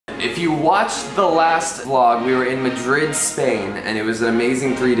If you watched the last vlog, we were in Madrid, Spain, and it was an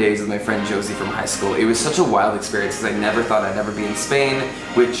amazing 3 days with my friend Josie from high school. It was such a wild experience because I never thought I'd ever be in Spain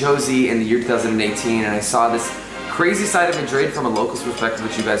with Josie in the year 2018, and I saw this crazy side of Madrid from a local's perspective,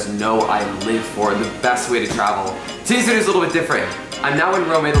 which you guys know I live for, the best way to travel. Today's video is a little bit different. I'm now in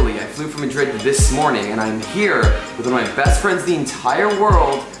Rome, Italy. I flew from Madrid this morning, and I'm here with one of my best friends in the entire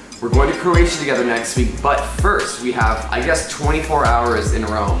world. We're going to Croatia together next week, but first we have, I guess, 24 hours in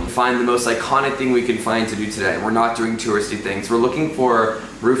Rome. Find the most iconic thing we can find to do today. We're not doing touristy things. We're looking for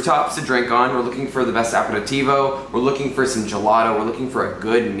rooftops to drink on. We're looking for the best aperitivo. We're looking for some gelato. We're looking for a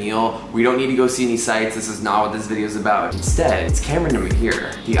good meal. We don't need to go see any sights. This is not what this video is about. Instead, it's Cameron and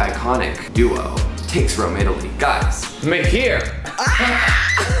Mahir, the iconic duo, takes Rome, Italy. Guys, Mahir!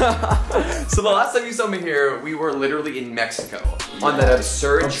 So the last time you saw Mahir, we were literally in Mexico on that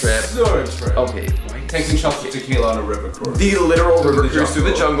absurd trip. Okay. Taking shots of tequila on a river cruise. The literal river cruise through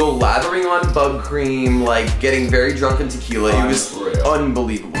the jungle, lathering on bug cream, like getting very drunk in tequila. It was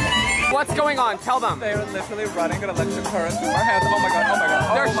unbelievable. What's going on? Tell them. They were literally running an electric current through our heads. Oh my god, oh my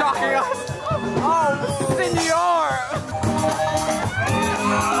god. They're shocking us. Oh, senor!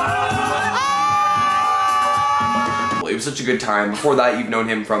 It was such a good time. Before that, you've known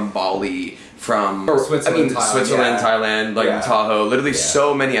him from Bali, from Switzerland, Thailand, like Tahoe. Literally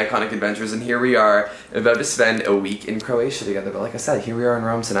so many iconic adventures, and here we are about to spend a week in Croatia together. But like I said, here we are in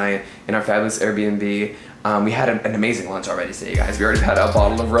Rome tonight in our fabulous Airbnb. We had an amazing lunch already today, guys. We already had a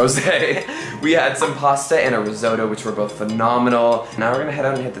bottle of rosé. We had some pasta and a risotto, which were both phenomenal. Now we're gonna head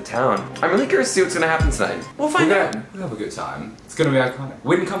out and hit the town. I'm really curious to see what's gonna happen tonight. We'll find out. We'll have a good time. It's gonna be iconic.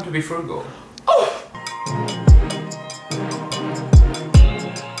 We didn't come to be frugal. Oh!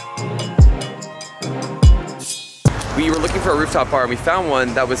 We were looking for a rooftop bar and we found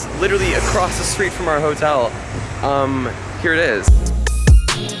one that was literally across the street from our hotel. Here it is.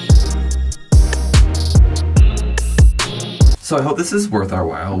 So I hope this is worth our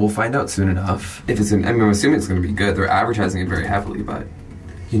while. We'll find out soon enough. If it's gonna, I'm assuming it's gonna be good. They're advertising it very heavily, but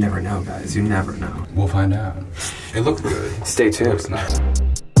you never know, guys. You never know. We'll find out. It looked good. Stay tuned. It looks nice.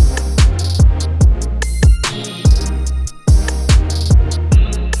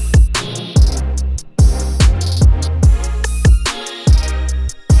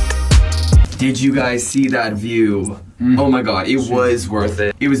 Did you guys see that view? Oh my god, it was worth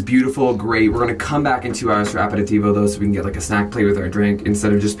it. It was beautiful, great. We're gonna come back in 2 hours for aperitivo though, so we can get like a snack plate with our drink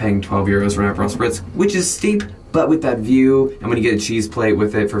instead of just paying 12 euros for an Aperol Spritz, which is steep, but with that view, and when you get a cheese plate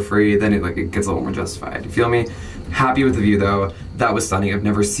with it for free, then it gets a little more justified. You feel me? Happy with the view though. That was stunning. I've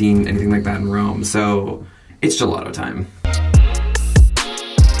never seen anything like that in Rome, so it's gelato time.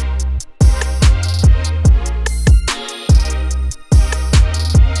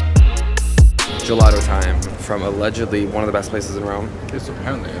 Gelato time from allegedly one of the best places in Rome. It's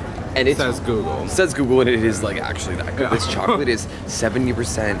apparently. And it says Google. It says Google, and it is like actually that good. Yeah. This chocolate is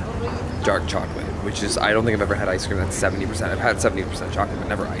 70% dark chocolate, which is, I don't think I've ever had ice cream that's 70%. I've had 70% chocolate, but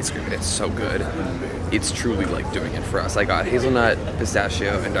never ice cream, and it's so good. It's truly like doing it for us. I got hazelnut,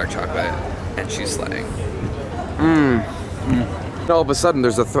 pistachio, and dark chocolate, and she's slaying. All of a sudden,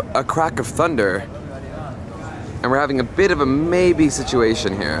 there's a crack of thunder, and we're having a bit of a maybe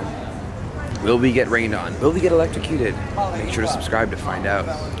situation here. Will we get rained on? Will we get electrocuted? Make sure to subscribe to find out.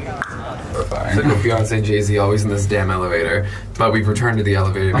 It's like with Beyonce and Jay-Z always in this damn elevator. But we've returned to the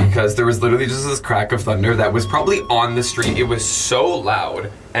elevator because there was literally just this crack of thunder that was probably on the street. It was so loud.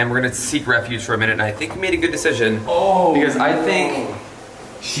 And we're gonna seek refuge for a minute, and I think we made a good decision. Oh! Because I think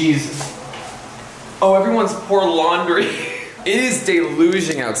she's... Oh, everyone's poor laundry. It is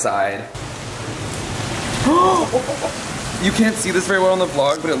deluging outside. You can't see this very well on the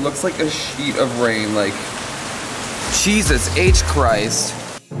vlog, but it looks like a sheet of rain, like, Jesus H. Christ.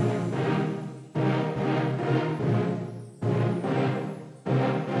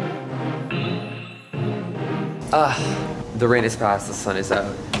 The rain is past, the sun is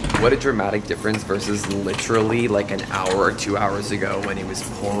out. What a dramatic difference versus literally like an hour or 2 hours ago when it was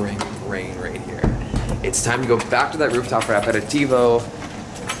pouring rain right here. It's time to go back to that rooftop for aperitivo.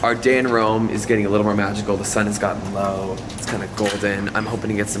 Our day in Rome is getting a little more magical. The sun has gotten low. It's kind of golden. I'm hoping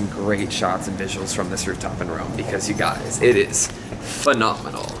to get some great shots and visuals from this rooftop in Rome because you guys, it is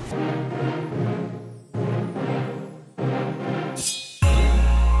phenomenal.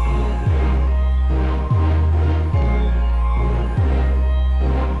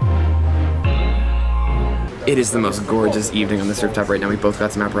 It is the most gorgeous evening on this rooftop right now. We both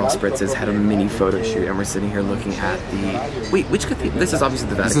got some Aperol spritzes, had a mini photo shoot, and we're sitting here looking at the... Wait, which cathedral? This is obviously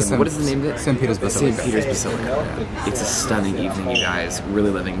the Vatican. What is the name of it? St. Peter's Basilica. St. Peter's Basilica. Yeah. It's a stunning evening, you guys. Really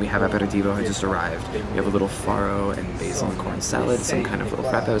living. We have aperitivo had just arrived. We have a little farro and basil and corn salad, some kind of little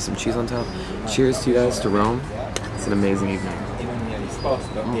frappe with some cheese on top. Cheers to you guys, to Rome. It's an amazing evening.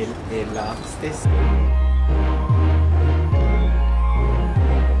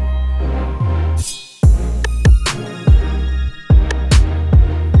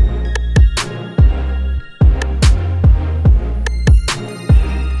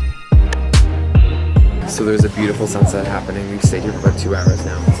 So there's a beautiful sunset happening. We've stayed here for about 2 hours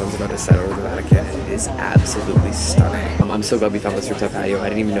now. The sun's about to set over the Vatican, and it is absolutely stunning. I'm so glad we found this rooftop patio. I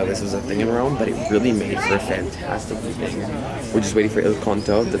didn't even know this was a thing in Rome, but it really made for a fantastic evening. We're just waiting for Il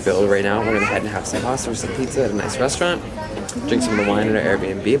Conto, the bill right now. We're gonna head and have some pasta or some pizza at a nice restaurant, drink some of the wine at our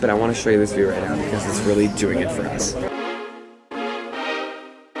Airbnb, but I wanna show you this view right now because it's really doing it for us.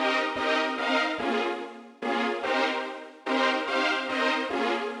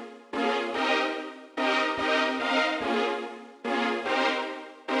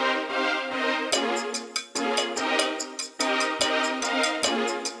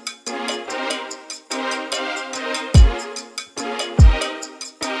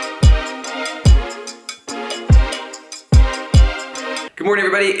 Good morning,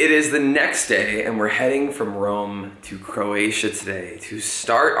 everybody. It is the next day, and we're heading from Rome to Croatia today to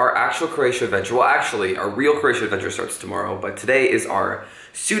start our actual Croatia adventure. Well, actually, our real Croatia adventure starts tomorrow, but today is our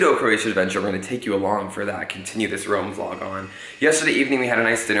pseudo-Croatia adventure. We're going to take you along for that, continue this Rome vlog on. Yesterday evening, we had a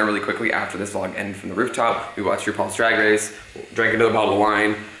nice dinner really quickly after this vlog ended from the rooftop. We watched RuPaul's Drag Race, drank another bottle of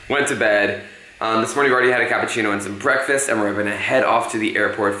wine, went to bed. This morning we already had a cappuccino and some breakfast, and we're gonna head off to the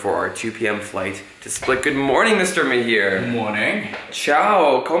airport for our 2 p.m. flight to Split. Good morning, Mr. Mahir. Good morning.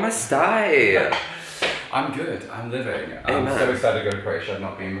 Ciao, come stai? I'm good, I'm living. I'm so excited to go to Croatia, I've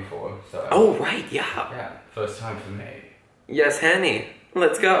not been before. So. Oh, right, yeah. Yeah, first time for me. Yes, Hanny,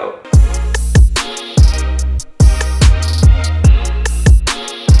 let's go.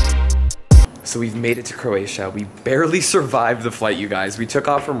 So we've made it to Croatia. We barely survived the flight, you guys. We took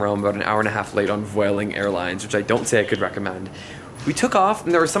off from Rome about an hour and a half late on Vueling Airlines, which I don't say I could recommend. We took off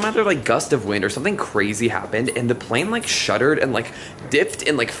and there was some other like gust of wind or something crazy happened and the plane like shuddered and like dipped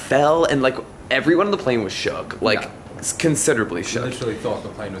and like fell and like everyone on the plane was shook. Like considerably shook. I literally thought the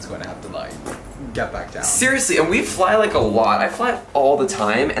plane was going to have to like get back down. Seriously, and we fly like a lot. I fly all the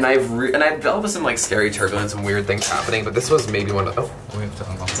time, and I've dealt with some like scary turbulence and weird things happening. But this was maybe one of the, We have to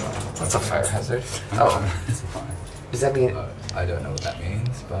unlock that. that's a fire hazard. It's fine. Does that mean? I don't know what that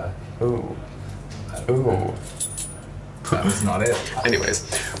means, but Ooh, ooh. that was not it.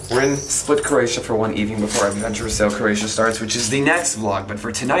 Anyways, we're in Split, Croatia for one evening before our adventure with Sail Croatia starts, which is the next vlog. But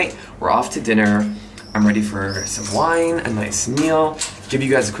for tonight, we're off to dinner. I'm ready for some wine, a nice meal, give you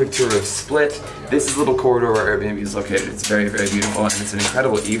guys a quick tour of Split. This is a little corridor where Airbnb is located. It's very, very beautiful and it's an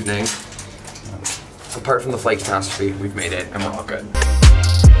incredible evening. Apart from the flight catastrophe, we've made it and we're all good.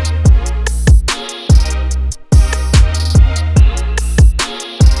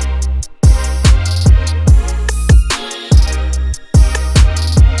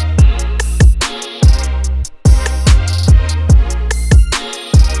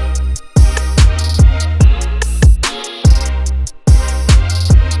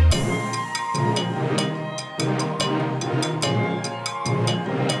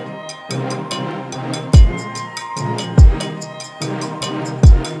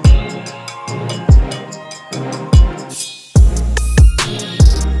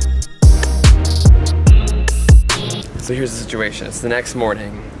 So here's the situation. It's the next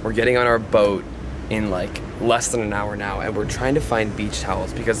morning. We're getting on our boat in like less than an hour now, and we're trying to find beach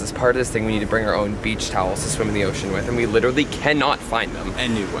towels because as part of this thing we need to bring our own beach towels to swim in the ocean with, and we literally cannot find them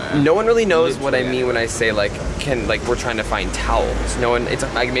Anywhere. No one really knows what I mean when I say like we're trying to find towels. No one, it's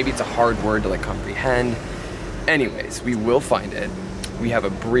like maybe it's a hard word to like comprehend. Anyways, we will find it. We have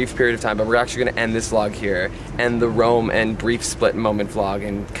a brief period of time, but we're actually gonna end this vlog here, and the Rome and brief Split moment vlog,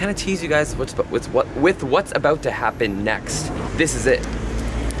 and kind of tease you guys with what's about to happen next. This is it.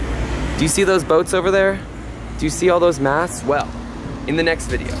 Do you see those boats over there? Do you see all those masts? Well, in the next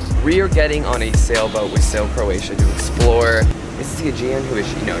video, we are getting on a sailboat with Sail Croatia to explore. Is this the Aegean? Who is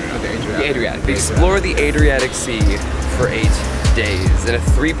she? No, the Adriatic. The Adriatic. We explore the Adriatic Sea for 8 days in a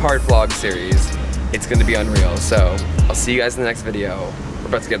 3-part vlog series. It's gonna be unreal. So I'll see you guys in the next video. We're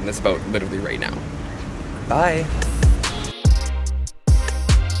about to get in this boat literally right now. Bye.